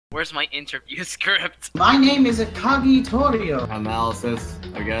Where's my interview script? My name is Akagi Torio. Analysis,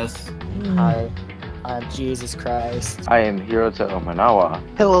 I guess. Hi, I'm Jesus Christ. I am Hirota Omanawa.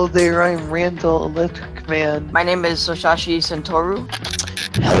 Hello there, I'm Randall Electric Man. My name is Soshashi Santoru.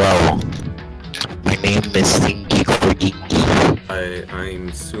 Hello, my name is Shinji Kojiki.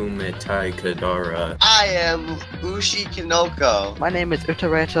 I'm Sumetai Kadara. I am Ushi Kinoko. My name is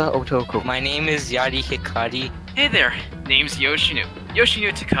Utareta Otoko. My name is Yari Hikari. Hey there, name's Yoshinu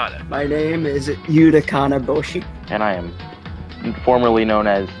Takada. My name is Yuta Kanaboshi. And I am formerly known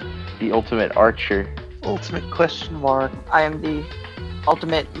as the Ultimate Archer. Ultimate question mark. I am the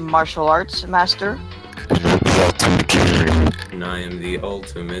Ultimate Martial Arts Master. And I am the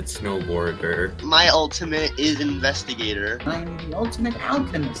Ultimate Snowboarder. My ultimate is Investigator. I'm the Ultimate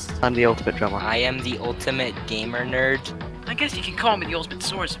Alchemist. I'm the Ultimate Drummer. I am the Ultimate Gamer Nerd. I guess you can call me the Ultimate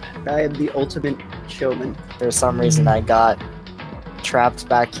Swordsman. I am the Ultimate Showman. For some reason I got trapped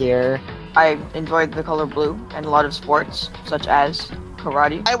back here. I enjoyed the color blue and a lot of sports, such as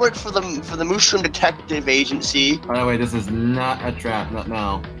karate. I work for the Mushroom Detective Agency. By the way, this is not a trap.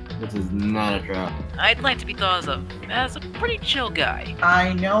 No. This is not a trap. I'd like to be thought of as a pretty chill guy.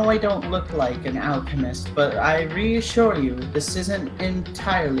 I know I don't look like an alchemist, but I reassure you, this isn't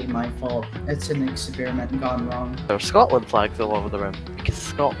entirely my fault. It's an experiment gone wrong. There are Scotland flags all over the room, because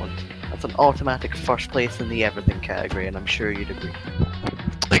Scotland. That's an automatic first place in the everything category, and I'm sure you'd agree.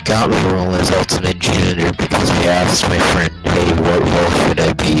 I got the role as Ultimate Janitor because I asked my friend, hey, what role should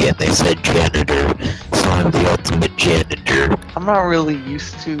I be? And they said Janitor, so I'm the Ultimate Janitor. I'm not really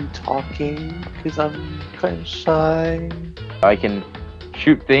used to talking because I'm kind of shy. I can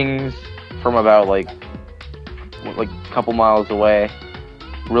shoot things from about like a couple miles away.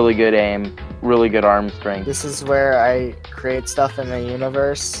 Really good aim, really good arm strength. This is where I create stuff in the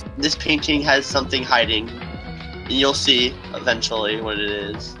universe. This painting has something hiding. And you'll see eventually what it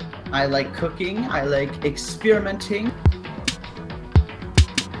is. I like cooking, I like experimenting.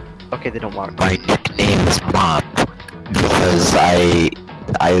 Okay, they don't work. My nickname is Mom because I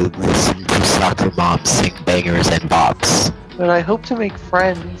listen to soccer moms sing bangers and bops. But I hope to make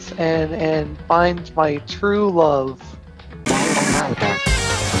friends and find my true love.